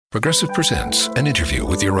Progressive presents an interview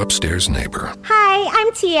with your upstairs neighbor. Hi,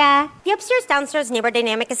 I'm Tia. The upstairs-downstairs neighbor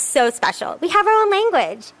dynamic is so special. We have our own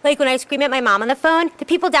language. Like when I scream at my mom on the phone, the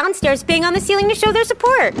people downstairs bang on the ceiling to show their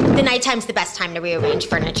support. The nighttime's the best time to rearrange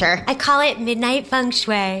furniture. I call it midnight feng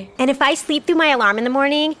shui. And if I sleep through my alarm in the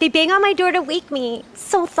morning, they bang on my door to wake me.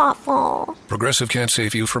 So thoughtful. Progressive can't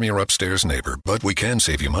save you from your upstairs neighbor, but we can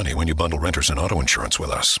save you money when you bundle renters and auto insurance with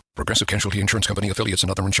us. Progressive Casualty Insurance Company, affiliates,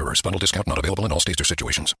 and other insurers. Bundle discount not available in all states or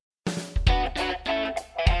situations.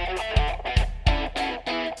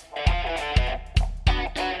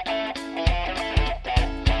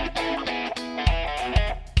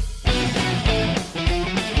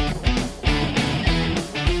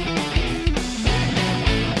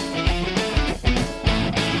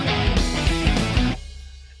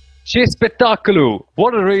 Che spettacolo!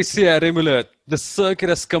 What a race here at Imola. The circuit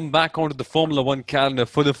has come back onto the Formula One calendar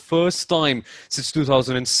for the first time since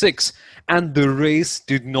 2006, and the race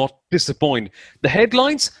did not disappoint. The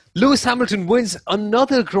headlines: Lewis Hamilton wins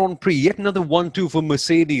another Grand Prix, yet another 1-2 for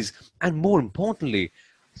Mercedes, and more importantly,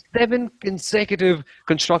 7 consecutive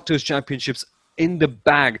Constructors' Championships in the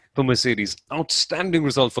bag for Mercedes. Outstanding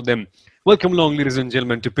result for them. Welcome along, ladies and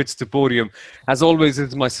gentlemen, to Pits to Podium. As always,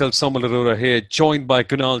 it's myself, Samal Arora here, joined by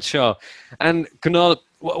Kunal Shah. And Kunal,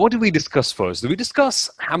 what did we discuss first? Did we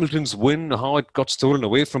discuss Hamilton's win, how it got stolen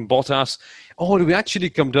away from Bottas? Or did we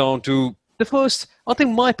actually come down to the first, I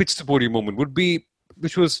think my Pits to Podium moment would be,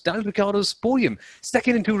 which was Daniel Ricciardo's podium,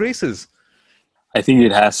 second in 2 races? I think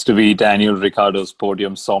it has to be Daniel Ricciardo's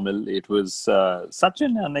podium, Somil. It was such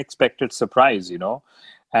an unexpected surprise, you know.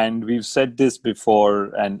 And we've said this before,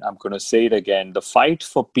 and I'm going to say it again. The fight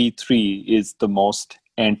for P3 is the most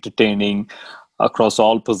entertaining across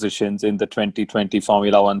all positions in the 2020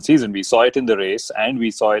 Formula One season. We saw it in the race, and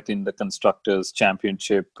we saw it in the Constructors'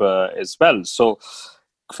 Championship as well. So,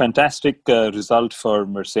 fantastic result for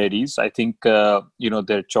Mercedes. I think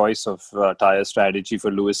their choice of tire strategy for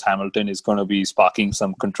Lewis Hamilton is going to be sparking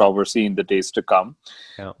some controversy in the days to come.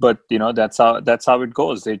 Yeah. But that's how it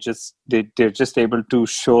goes. They're just able to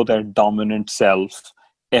show their dominant self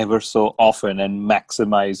ever so often and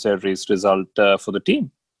maximize their race result for the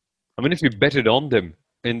team. I mean, if you betted on them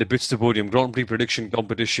in the Pits to Podium Grand Prix prediction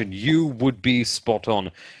competition, you would be spot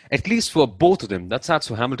on. At least for both of them. That's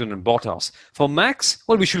for Hamilton and Bottas. For Max,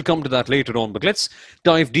 well, we shall come to that later on. But let's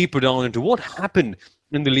dive deeper down into what happened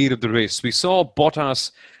in the lead of the race. We saw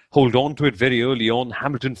Bottas hold on to it very early on.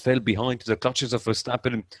 Hamilton fell behind to the clutches of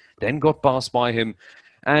Verstappen, then got passed by him.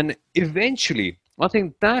 And eventually, I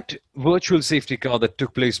think that virtual safety car that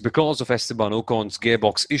took place because of Esteban Ocon's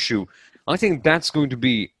gearbox issue, I think that's going to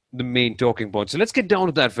be the main talking point. So let's get down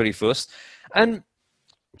to that very first. And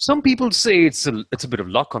some people say it's a bit of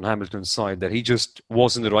luck on Hamilton's side, that he just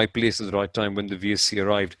was in the right place at the right time when the VSC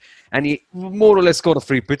arrived, and he more or less got a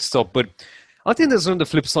free pit stop. But I think there's on the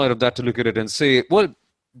flip side of that to look at it and say, well,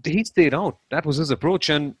 he stayed out. That was his approach,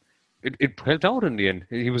 and it held out in the end.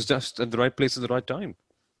 He was just at the right place at the right time.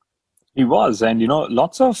 He was, and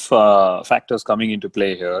lots of factors coming into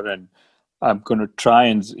play here, and I'm going to try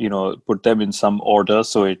and, put them in some order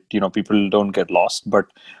so people don't get lost. But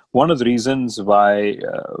one of the reasons why,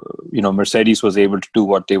 Mercedes was able to do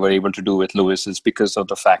what they were able to do with Lewis is because of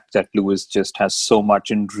the fact that Lewis just has so much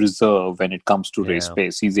in reserve when it comes to race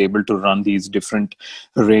pace. He's able to run these different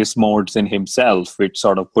race modes in himself, which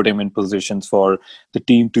sort of put him in positions for the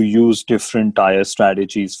team to use different tire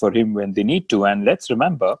strategies for him when they need to. And let's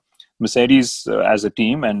remember, Mercedes as a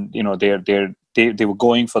team, and they were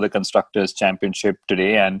going for the Constructors' Championship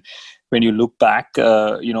today, and when you look back,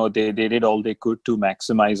 they did all they could to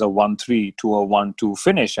maximize a 1-3 to a 1-2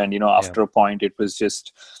 finish, and after a point, it was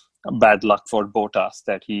just bad luck for Bottas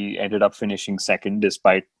that he ended up finishing second,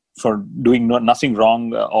 despite for doing nothing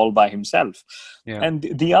wrong all by himself. Yeah. And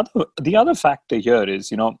the other factor here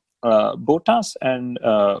is Bottas and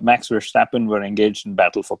Max Verstappen were engaged in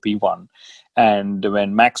battle for P1. And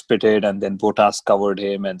when Max pitted and then Bottas covered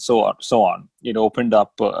him and so on, it opened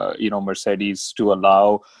up, Mercedes to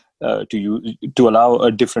allow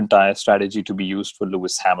a different tire strategy to be used for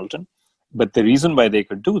Lewis Hamilton. But the reason why they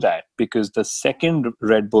could do that, because the second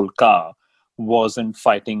Red Bull car wasn't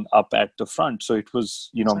fighting up at the front. So it was,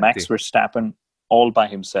 exactly, Max Verstappen all by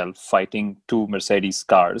himself fighting 2 Mercedes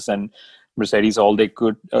cars, and Mercedes did all they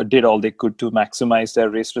could to maximize their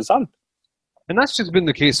race result. And that's just been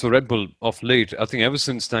the case for Red Bull of late. I think ever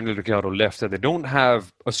since Daniel Ricciardo left, that they don't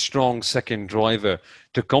have a strong second driver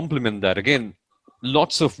to complement that. Again,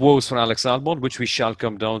 lots of woes for Alex Albon, which we shall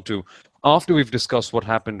come down to after we've discussed what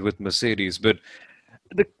happened with Mercedes. But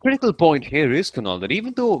the critical point here is, Kunal, that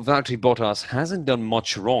even though Valtteri Bottas hasn't done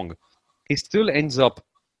much wrong, he still ends up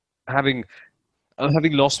having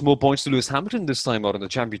having lost more points to Lewis Hamilton this time out in the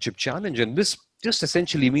Championship Challenge. And this just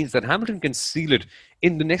essentially means that Hamilton can seal it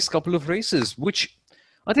in the next couple of races, which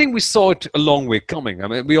I think we saw it a long way coming. I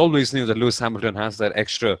mean, we always knew that Lewis Hamilton has that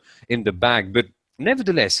extra in the bag, but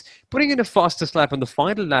nevertheless, putting in a fastest lap on the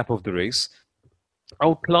final lap of the race,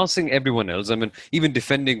 outclassing everyone else. I mean, even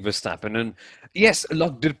defending Verstappen. And yes,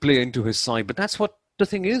 luck did play into his side, but that's what the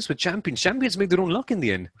thing is with champions. Champions make their own luck in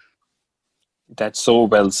the end. That's so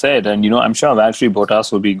well said. And, I'm sure Valtteri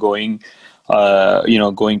Bottas will be going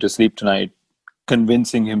to sleep tonight,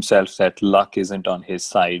 convincing himself that luck isn't on his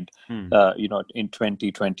side, in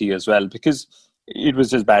 2020 as well, because it was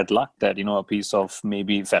just bad luck that, a piece of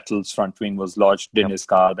maybe Vettel's front wing was lodged in his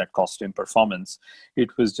car that cost him performance.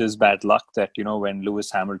 It was just bad luck that, when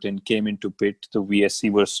Lewis Hamilton came into pit, the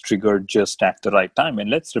VSC was triggered just at the right time. And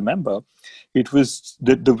let's remember, it was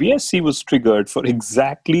the VSC was triggered for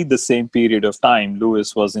exactly the same period of time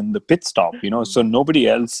Lewis was in the pit stop, so nobody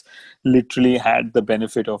else literally had the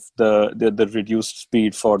benefit of the reduced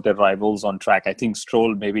speed for their rivals on track. I think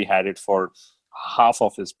Stroll maybe had it for half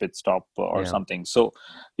of his pit stop or something. So,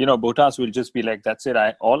 Bottas will just be like, that's it.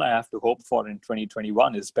 All I have to hope for in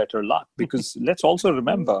 2021 is better luck, because let's also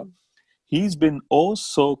remember, he's been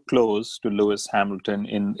so close to Lewis Hamilton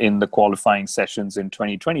in the qualifying sessions in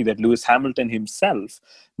 2020 that Lewis Hamilton himself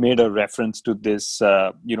made a reference to this,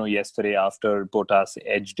 yesterday after Bottas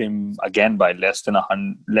edged him again by less than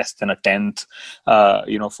a tenth,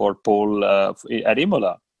 for pole at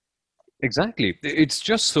Imola. Exactly. It's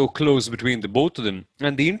just so close between the both of them.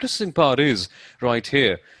 And the interesting part is right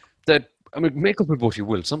here that, I mean, make up with what you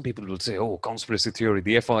will. Some people will say, oh, conspiracy theory,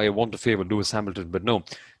 the FIA want to favor Lewis Hamilton. But no,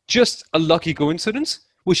 just a lucky coincidence,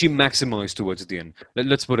 which he maximized towards the end.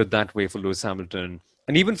 Let's put it that way for Lewis Hamilton.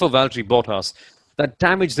 And even for Valtteri Bottas, that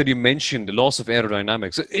damage that you mentioned, the loss of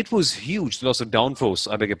aerodynamics, it was huge, the loss of downforce,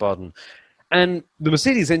 I beg your pardon. And the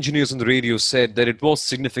Mercedes engineers on the radio said that it was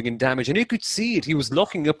significant damage. And you could see it. He was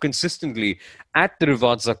locking up consistently at the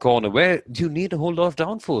Rivazza corner, where you need a whole lot of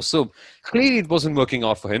downforce. So clearly it wasn't working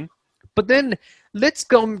out for him. But then let's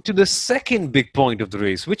come to the second big point of the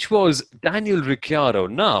race, which was Daniel Ricciardo.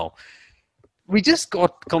 Now, we just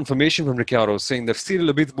got confirmation from Ricciardo saying that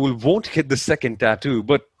Cyril Abiteboul won't get the second tattoo.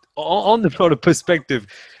 But on the broader perspective,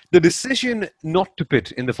 the decision not to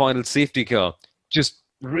pit in the final safety car just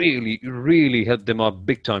really helped them out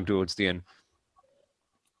big time towards the end.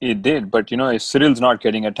 It did, but if Cyril's not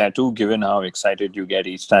getting a tattoo, given how excited you get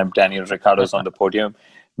each time Daniel Ricciardo's on the podium,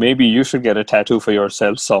 maybe you should get a tattoo for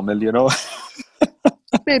yourself, Saumil,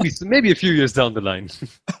 Maybe a few years down the line.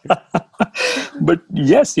 But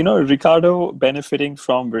yes, Ricciardo benefiting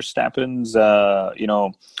from Verstappen's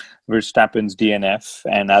DNF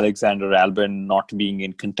and Alexander Albon not being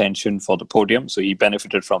in contention for the podium. So he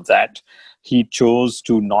benefited from that. He chose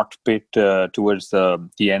to not pit towards the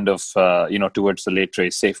end of, towards the late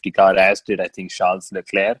race safety car, as did, I think, Charles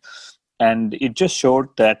Leclerc. And it just showed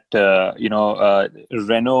that,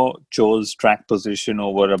 Renault chose track position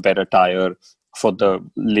over a better tire for the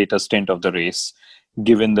later stint of the race,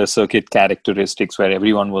 given the circuit characteristics where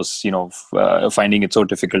everyone was, finding it so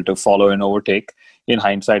difficult to follow and overtake. In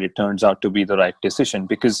hindsight, it turns out to be the right decision,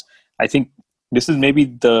 because I think this is maybe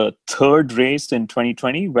the third race in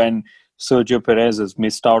 2020 when Sergio Perez has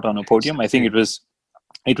missed out on a podium. I think it was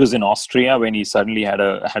in Austria when he suddenly had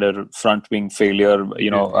a front wing failure.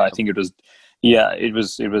 I think it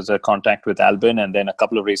was a contact with Albon, and then a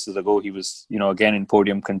couple of races ago he was again in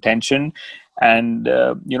podium contention. And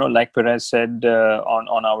like Perez said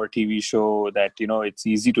on our TV show, that it's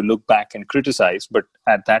easy to look back and criticize, but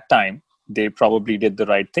at that time they probably did the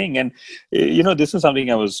right thing. And this is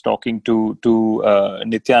something I was talking to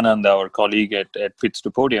Nityanand, our colleague at Pits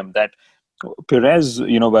to Podium, that Perez,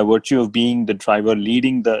 by virtue of being the driver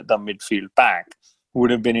leading the midfield pack, would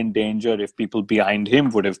have been in danger if people behind him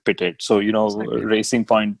would have pitted. So, exactly. Racing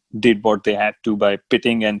Point did what they had to by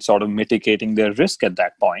pitting and sort of mitigating their risk at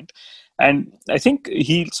that point. And I think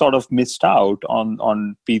he sort of missed out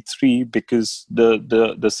on P3 because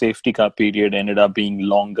the safety car period ended up being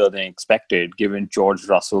longer than expected, given George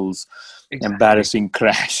Russell's embarrassing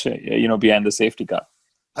crash, behind the safety car.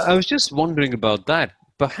 I was just wondering about that.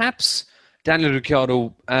 Perhaps Daniel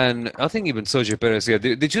Ricciardo and I think even Sergio Perez,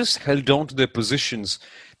 they just held on to their positions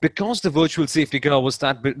because the virtual safety car was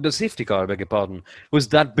the safety car, I beg your pardon, was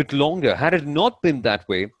that bit longer. Had it not been that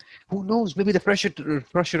way, who knows, maybe the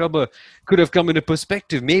pressure rubber could have come into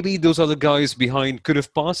perspective. Maybe those other guys behind could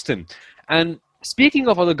have passed him. And speaking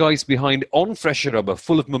of other guys behind on fresher rubber,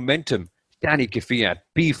 full of momentum, Danny Kvyat,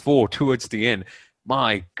 P4 towards the end.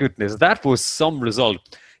 My goodness, that was some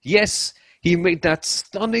result. Yes, he made that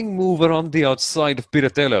stunning move around the outside of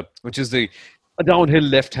Piratella, which is the A downhill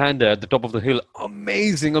left-hander at the top of the hill.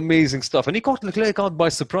 Amazing, amazing stuff. And he caught Leclerc out by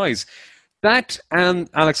surprise. That and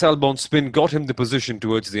Alex Albon's spin got him the position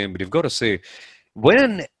towards the end. But you've got to say,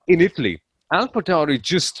 when in Italy, AlphaTauri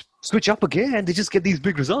just switch up again and they just get these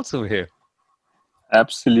big results over here.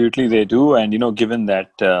 Absolutely, they do. And, given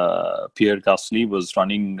that Pierre Gasly was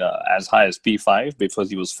running as high as P5 because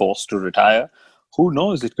he was forced to retire, who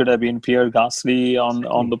knows? It could have been Pierre Gasly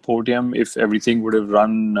on the podium if everything would have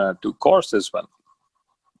run to course as well.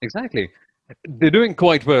 Exactly. They're doing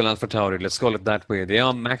quite well, AlphaTauri, let's call it that way. They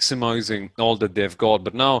are maximizing all that they've got.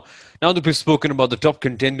 But now that we've spoken about the top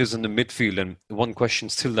contenders in the midfield, and one question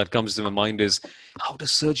still that comes to my mind is, how does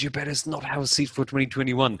Sergio Perez not have a seat for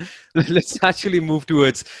 2021? Let's actually move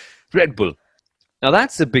towards Red Bull. Now,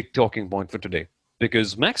 that's a big talking point for today,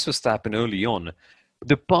 because Max Verstappen early on,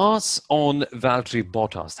 the pass on Valtteri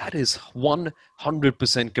Bottas, that is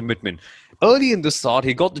 100% commitment. Early in the start,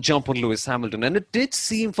 he got the jump on Lewis Hamilton, and it did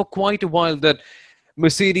seem for quite a while that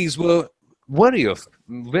Mercedes were wary of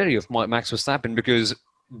Max Verstappen, because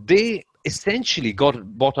they essentially got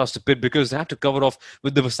Bottas to pit because they had to cover off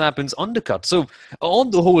with the Verstappen's undercut. So on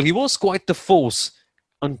the whole, he was quite the force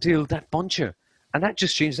until that puncture, and that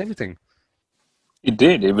just changed everything. It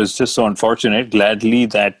did. It was just so unfortunate. Gladly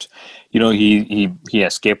that, he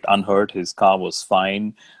escaped unhurt. His car was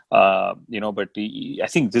fine. But I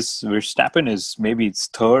think this Verstappen is maybe its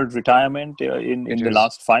third retirement in the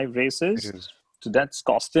last 5 races. So that's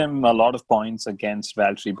cost him a lot of points against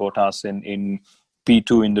Valtteri Bottas in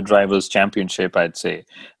P2 in the Drivers' Championship, I'd say.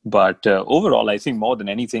 But overall, I think more than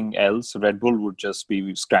anything else, Red Bull would just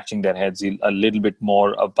be scratching their heads a little bit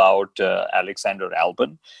more about Alexander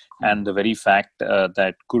Albon and the very fact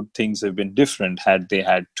that good things have been different had they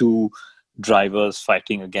had 2 drivers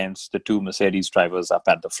fighting against the 2 Mercedes drivers up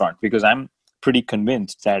at the front. Because I'm pretty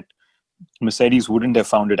convinced that Mercedes wouldn't have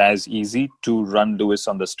found it as easy to run Lewis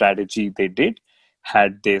on the strategy they did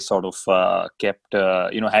had they sort of kept,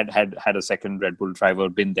 had a second Red Bull driver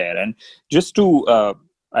been there. And just to,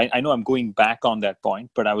 I know I'm going back on that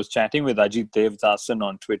point, but I was chatting with Ajit Devdasan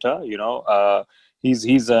on Twitter,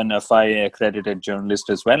 he's an FI accredited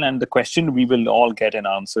journalist as well. And the question we will all get an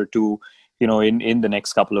answer to, in the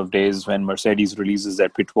next couple of days when Mercedes releases their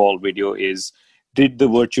pit wall video is, did the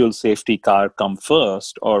virtual safety car come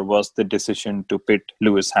first, or was the decision to pit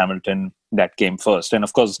Lewis Hamilton that came first? And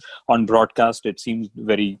of course, on broadcast, it seems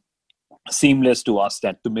very seamless to us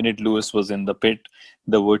that the minute Lewis was in the pit,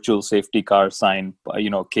 the virtual safety car sign,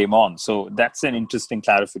 came on. So that's an interesting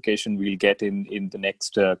clarification we'll get in the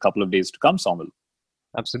next couple of days to come, Saumil.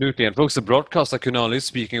 Absolutely. And folks, the broadcaster Kunal is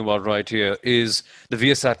speaking about right here is the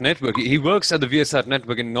Viasat network. He works at the Viasat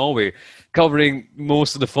network in Norway, covering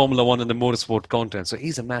most of the Formula One and the motorsport content. So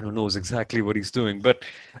he's a man who knows exactly what he's doing. But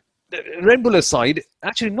Red Bull aside,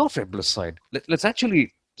 actually not Red Bull aside, let's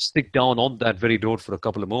actually stick down on that very note for a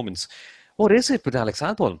couple of moments. What is it with Alex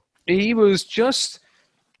Albon? He was just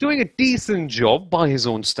doing a decent job by his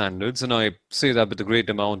own standards. And I say that with a great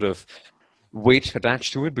amount of weight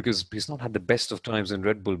attached to it because he's not had the best of times in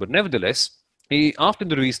Red Bull. But nevertheless, after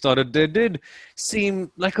the restart, there did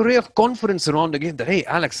seem like a ray of confidence around again that, hey,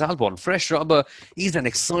 Alex Albon, fresh rubber, he's an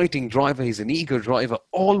exciting driver, he's an eager driver,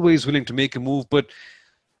 always willing to make a move. But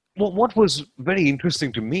what was very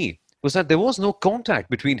interesting to me was that there was no contact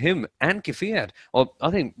between him and Kvyat. Or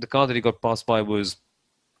I think the car that he got passed by was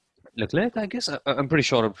Leclerc, I guess. I'm pretty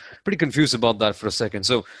sure. I'm pretty confused about that for a second.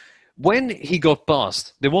 So when he got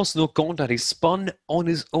past, there was no contact. He spun on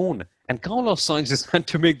his own. And Carlos Sainz just had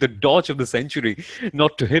to make the dodge of the century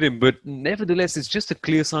not to hit him. But nevertheless, it's just a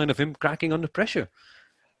clear sign of him cracking under pressure.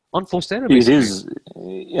 Unforced error, basically. It is.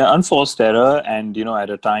 Yeah, unforced error. And, at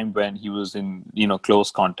a time when he was in,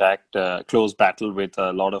 close contact, close battle with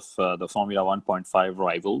a lot of the Formula 1.5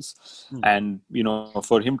 rivals. And,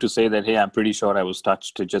 for him to say that, hey, I'm pretty sure I was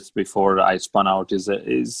touched just before I spun out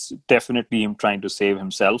is definitely him trying to save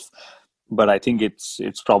himself. But I think it's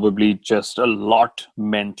probably just a lot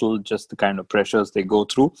mental, just the kind of pressures they go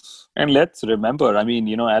through. And let's remember,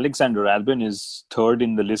 Alexander Albon is third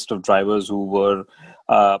in the list of drivers who were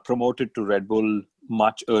promoted to Red Bull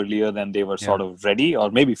much earlier than they were sort of ready,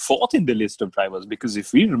 or maybe fourth in the list of drivers. Because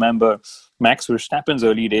if we remember Max Verstappen's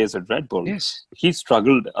early days at Red Bull, he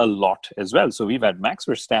struggled a lot as well. So we've had Max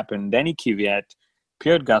Verstappen, Danny Kvyat,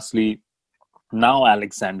 Pierre Gasly, now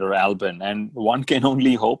Alexander Albon, and one can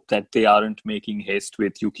only hope that they aren't making haste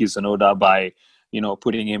with Yuki Tsunoda by,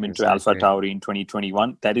 putting him into AlphaTauri in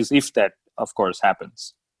 2021. That is, if that, of course,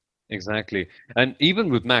 happens. Exactly. And even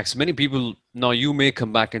with Max, many people, now you may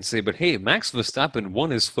come back and say, but hey, Max Verstappen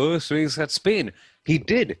won his first race at Spain. He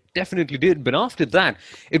did, definitely did. But after that,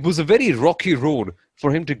 it was a very rocky road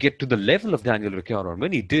for him to get to the level of Daniel Ricciardo. And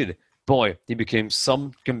when he did, boy, he became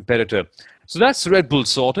some competitor. So that's Red Bull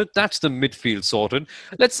sorted. That's the midfield sorted.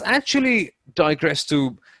 Let's actually digress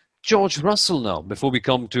to George Russell now, before we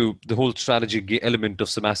come to the whole strategy element of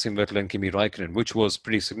Sebastian Vettel and Kimi Raikkonen, which was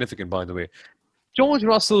pretty significant, by the way. George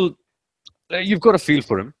Russell, you've got a feel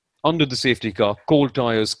for him. Under the safety car, cold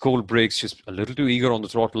tyres, cold brakes, just a little too eager on the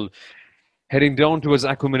throttle, heading down towards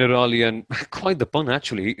Acqua Minerale, and quite the pun,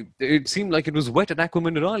 actually. It seemed like it was wet at Acqua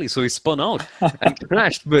Minerale, so he spun out and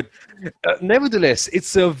crashed. But nevertheless,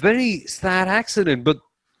 it's a very sad accident. But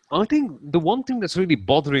I think the one thing that's really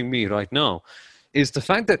bothering me right now is the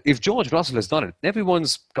fact that if George Russell has done it,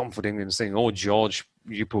 everyone's comforting and saying, oh, George,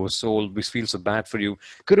 you poor soul, we feel so bad for you.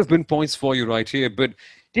 Could have been points for you right here. But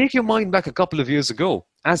take your mind back a couple of years ago,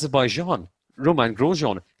 Azerbaijan, Romain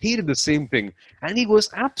Grosjean, he did the same thing. And he was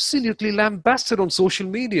absolutely lambasted on social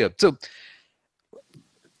media. So it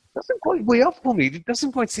doesn't quite weigh up for me. It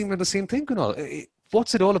doesn't quite seem like the same thing, Kunal.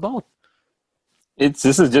 What's it all about?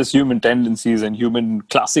 This is just human tendencies and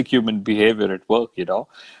classic human behavior at work,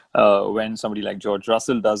 When somebody like George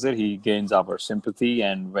Russell does it, he gains our sympathy,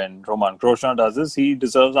 and when Romain Grosjean does this, he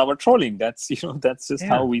deserves our trolling. That's just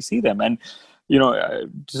how we see them. And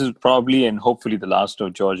this is probably and hopefully the last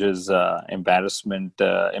of George's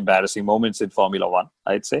embarrassing moments in Formula One,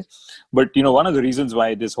 I'd say. But one of the reasons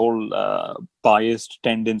why this whole biased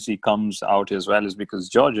tendency comes out as well is because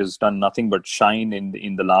George has done nothing but shine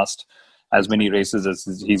in the last as many races as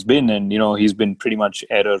he's been, and he's been pretty much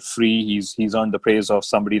error-free. He's earned the praise of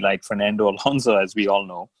somebody like Fernando Alonso, as we all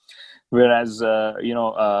know. Whereas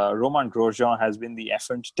Romain Grosjean has been the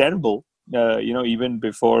effort terrible, even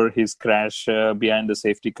before his crash behind the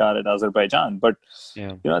safety car at Azerbaijan. But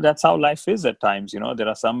that's how life is at times. There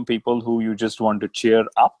are some people who you just want to cheer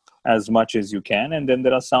up as much as you can, and then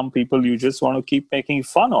there are some people you just want to keep making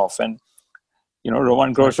fun of. And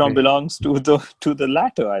Romain Grosjean belongs to the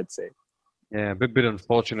latter, I'd say. Yeah, a bit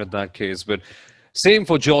unfortunate in that case. But same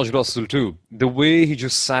for George Russell too. The way he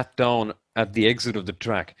just sat down at the exit of the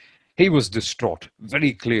track, he was distraught,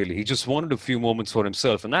 very clearly. He just wanted a few moments for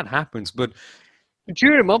himself, and that happens. But to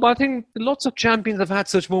cheer him up, I think lots of champions have had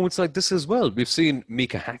such moments like this as well. We've seen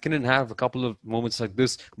Mika Hakkinen have a couple of moments like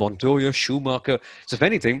this, Montoya, Schumacher. So if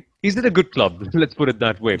anything, he's in a good club, let's put it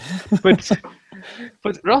that way. But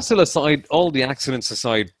Russell aside, all the accidents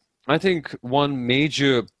aside, I think one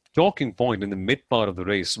major talking point in the mid part of the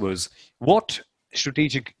race was what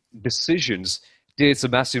strategic decisions did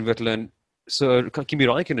Sebastian Vettel and Sir Kimi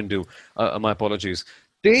Raikkonen do? My apologies.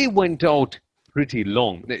 They went out pretty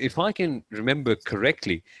long. If I can remember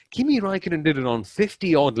correctly, Kimi Raikkonen did it on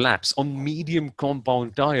 50-odd laps on medium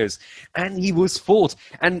compound tyres, and he was fourth.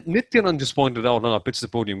 And Nityanand just pointed out on our Pitch the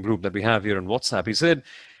Podium group that we have here on WhatsApp, he said,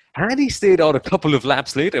 had he stayed out a couple of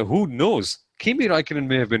laps later, who knows? Kimi Raikkonen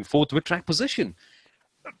may have been fourth with track position.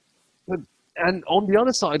 And on the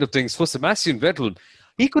other side of things, for Sebastian Vettel,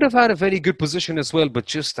 he could have had a very good position as well, but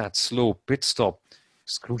just that slow pit stop,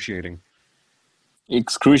 excruciating.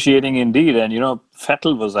 Excruciating indeed. And,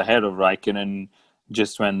 Vettel was ahead of Raikkonen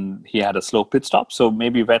just when he had a slow pit stop. So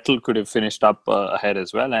maybe Vettel could have finished up ahead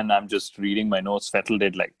as well. And I'm just reading my notes. Vettel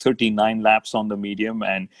did like 39 laps on the medium,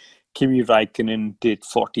 and Kimi Raikkonen did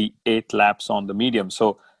 48 laps on the medium.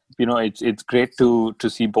 So, it's great to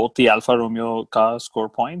see both the Alfa Romeo cars score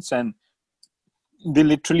points, and they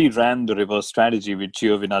literally ran the reverse strategy with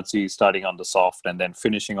Giovinazzi starting on the soft and then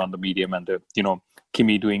finishing on the medium, and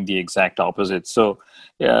Kimi doing the exact opposite. So,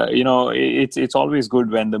 it's always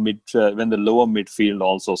good when the lower midfield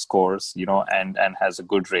also scores, and has a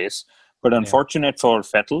good race. But unfortunate for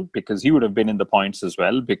Vettel, because he would have been in the points as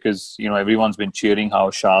well, because everyone's been cheering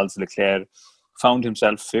how Charles Leclerc found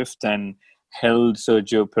himself fifth and held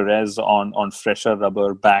Sergio Perez on fresher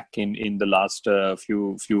rubber back in the last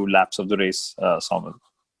few laps of the race, Samuel.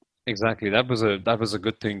 Exactly. That was a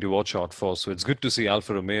good thing to watch out for. So it's good to see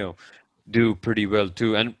Alfa Romeo do pretty well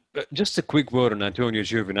too. And just a quick word on Antonio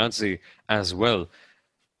Giovinazzi as well.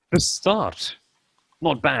 The start,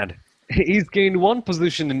 not bad. He's gained one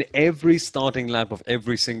position in every starting lap of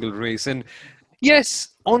every single race. And yes,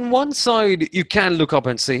 on one side, you can look up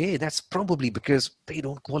and say, hey, that's probably because they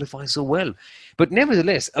don't qualify so well. But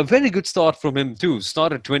nevertheless, a very good start from him too.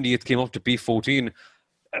 Started 20th, came up to P14.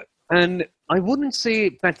 And I wouldn't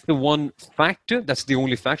say that's the one factor. That's the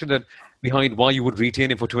only factor that behind why you would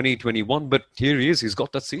retain him for 2021. But here he is. He's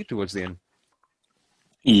got that seat towards the end.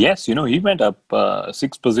 Yes, he went up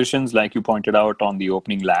 6 positions, like you pointed out, on the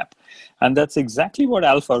opening lap. And that's exactly what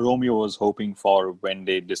Alfa Romeo was hoping for when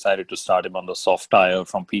they decided to start him on the soft tire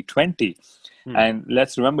from P20. And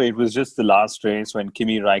let's remember, it was just the last race when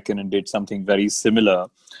Kimi Raikkonen did something very similar,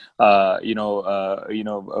 at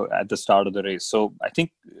the start of the race. So I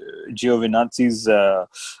think Giovinazzi's,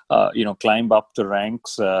 climb up the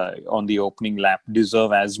ranks on the opening lap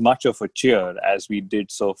deserve as much of a cheer as we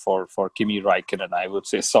did so for Kimi Raikkonen, I would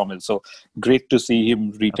say, Somil. So great to see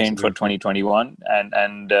him retain for 2021.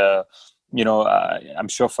 And I'm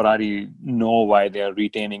sure Ferrari know why they are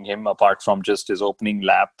retaining him, apart from just his opening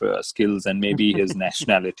lap skills and maybe his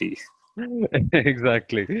nationality.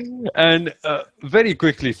 Exactly. And very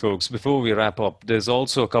quickly, folks, before we wrap up, there's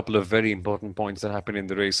also a couple of very important points that happened in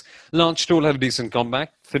the race. Lance Stroll had a decent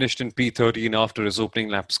comeback, finished in P13 after his opening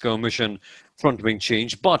lap skirmish and front wing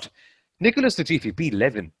change. But Nicholas Latifi,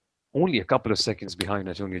 P11, only a couple of seconds behind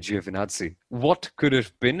Antonio Giovinazzi. What could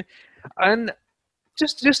have been? And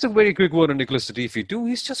just a very quick word on Nicholas Latifi too.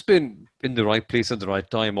 He's just been in the right place at the right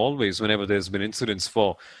time always whenever there's been incidents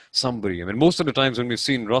for somebody. I mean, most of the times when we've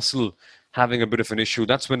seen Russell having a bit of an issue,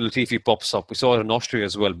 that's when Latifi pops up. We saw it in Austria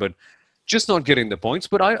as well, but just not getting the points.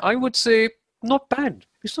 But I would say not bad.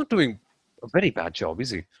 He's not doing a very bad job, is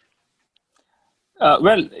he?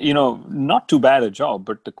 Not too bad a job,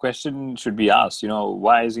 but the question should be asked,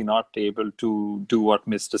 why is he not able to do what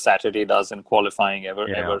Mr. Saturday does in qualifying ever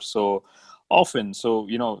so often? So,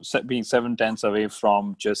 being 7/10 away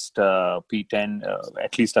from just P10,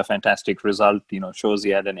 at least a fantastic result, shows he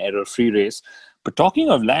had an error-free race. But talking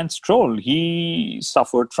of Lance Stroll, he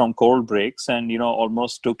suffered from cold brakes and,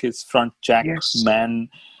 almost took his front jack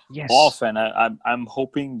off. And I'm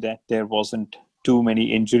hoping that there wasn't too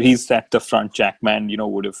many injuries that the front jackman,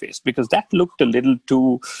 would have faced, because that looked a little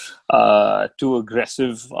too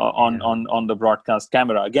aggressive on the broadcast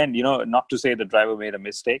camera. Again, not to say the driver made a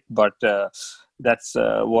mistake, but that's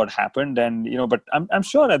what happened. And but I'm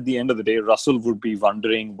sure at the end of the day, Russell would be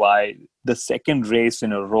wondering why the second race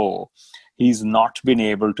in a row he's not been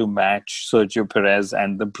able to match Sergio Perez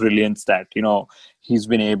and the brilliance that he's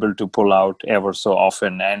been able to pull out ever so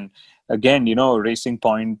often. And again, Racing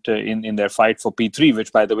Point in their fight for P3,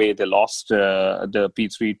 which, by the way, they lost the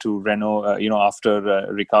P3 to Renault, after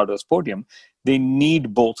Ricciardo's podium. They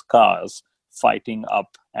need both cars fighting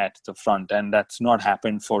up at the front, and that's not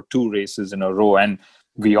happened for two races in a row. And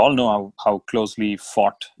we all know how closely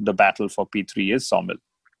fought the battle for P3 is, Somil.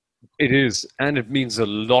 It is, and it means a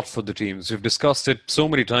lot for the teams. We've discussed it so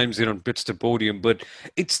many times here on Pits to Podium, but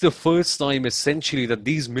it's the first time, essentially, that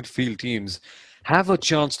these midfield teams have a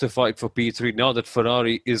chance to fight for P3 now that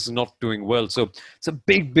Ferrari is not doing well. So it's a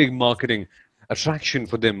big, big marketing attraction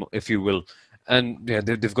for them, if you will. And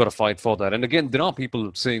they've got to fight for that. And again, there are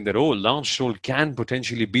people saying that, Lance Stroll can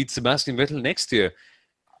potentially beat Sebastian Vettel next year.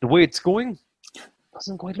 The way it's going,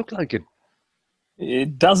 doesn't quite look like it.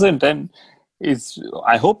 It doesn't. And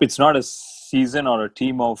I hope it's not a season or a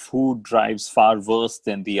team of who drives far worse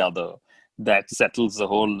than the other that settles the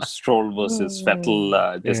whole Stroll versus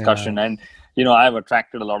Vettel discussion. And I've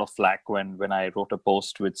attracted a lot of flack when I wrote a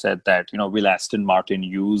post which said that, will Aston Martin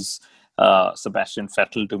use Sebastian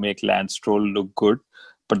Vettel to make Lance Stroll look good?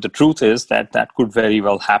 But the truth is that could very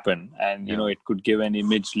well happen. And, it could give an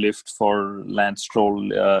image lift for Lance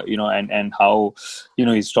Stroll, and how,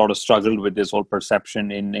 he's sort of struggled with this whole perception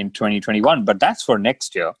in 2021. But that's for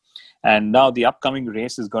next year. And now the upcoming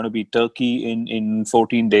race is going to be Turkey in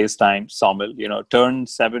 14 days' time, Somil. Turn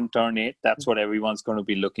 7, turn 8, that's what everyone's going to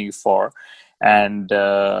be looking for. And,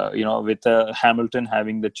 with Hamilton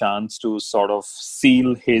having the chance to sort of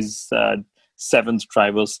seal his 7th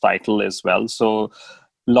driver's title as well. So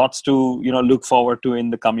lots to, look forward to in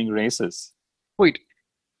the coming races. Wait,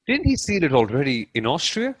 didn't he seal it already in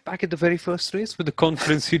Austria back at the very first race with the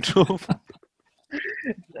confidence he drove?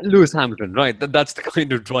 Lewis Hamilton, right? That's the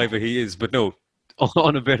kind of driver he is. But no,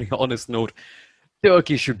 on a very honest note,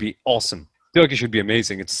 Turkey should be awesome. Turkey should be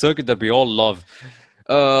amazing. It's a circuit that we all love.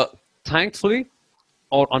 Thankfully,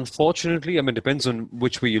 or unfortunately, it depends on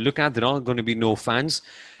which way you look at, there are going to be no fans.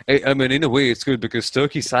 In a way, it's good because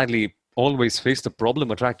Turkey sadly always faced the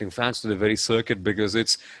problem attracting fans to the very circuit, because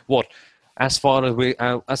it's as far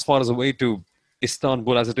away to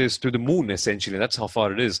Istanbul as it is to the moon, essentially. That's how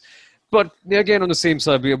far it is. But again, on the same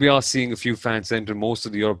side, we are seeing a few fans enter most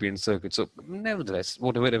of the European circuit. So nevertheless,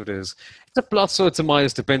 whatever it is, it's a plus or it's a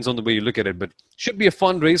minus, depends on the way you look at it. But should be a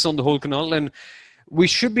fun race on the whole canal. And we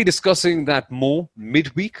should be discussing that more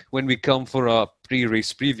midweek when we come for our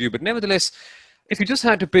pre-race preview. But nevertheless, if you just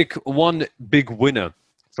had to pick one big winner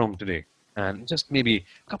from today, and just maybe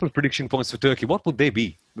a couple of prediction points for Turkey, what would they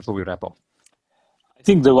be before we wrap up? I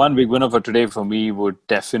think the one big winner for today for me would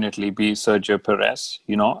definitely be Sergio Perez.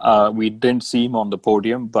 We didn't see him on the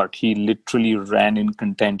podium, but he literally ran in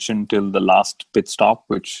contention till the last pit stop,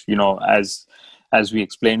 which, as as we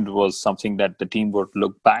explained, was something that the team would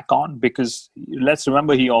look back on, because let's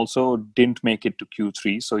remember he also didn't make it to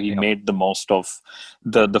Q3, so he made the most of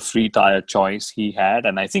the free tire choice he had,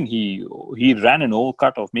 and I think he ran an old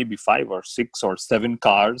cut of maybe 5 or 6 or 7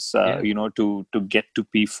 cars, to get to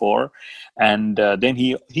P4, and then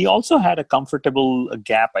he also had a comfortable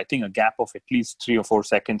gap. I think a gap of at least 3 or 4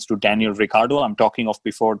 seconds to Daniel Ricciardo. I'm talking of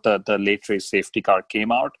before the late race safety car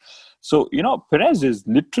came out. So, Perez is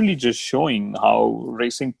literally just showing how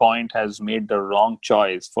Racing Point has made the wrong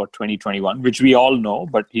choice for 2021, which we all know,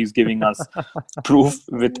 but he's giving us proof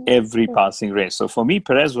with every passing race. So for me,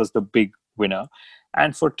 Perez was the big winner.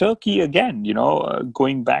 And for Turkey, again,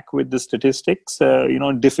 going back with the statistics,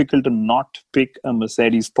 difficult to not pick a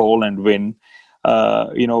Mercedes pole and win,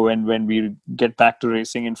 when we get back to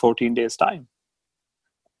racing in 14 days' time.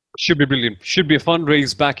 Should be brilliant. Should be a fun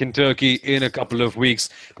race back in Turkey in a couple of weeks.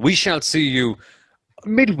 We shall see you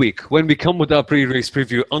midweek when we come with our pre-race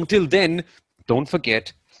preview. Until then, don't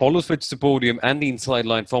forget, follow Switch the Podium and the Inside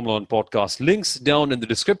Line Formula One podcast. Links down in the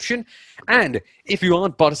description. And if you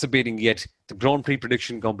aren't participating yet, the Grand Prix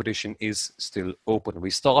prediction competition is still open. We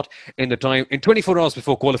start in 24 hours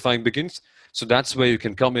before qualifying begins. So that's where you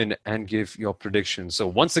can come in and give your predictions. So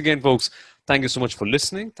once again, folks, thank you so much for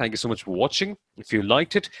listening. Thank you so much for watching. If you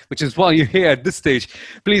liked it, which is why you're here at this stage,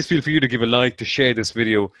 please feel free to give a like, to share this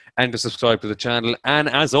video, and to subscribe to the channel. And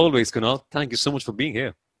as always, Kunal, thank you so much for being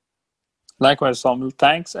here. Likewise, Saumil.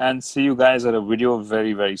 Thanks, and see you guys at a video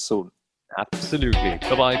very, very soon. Absolutely.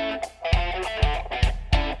 Bye-bye.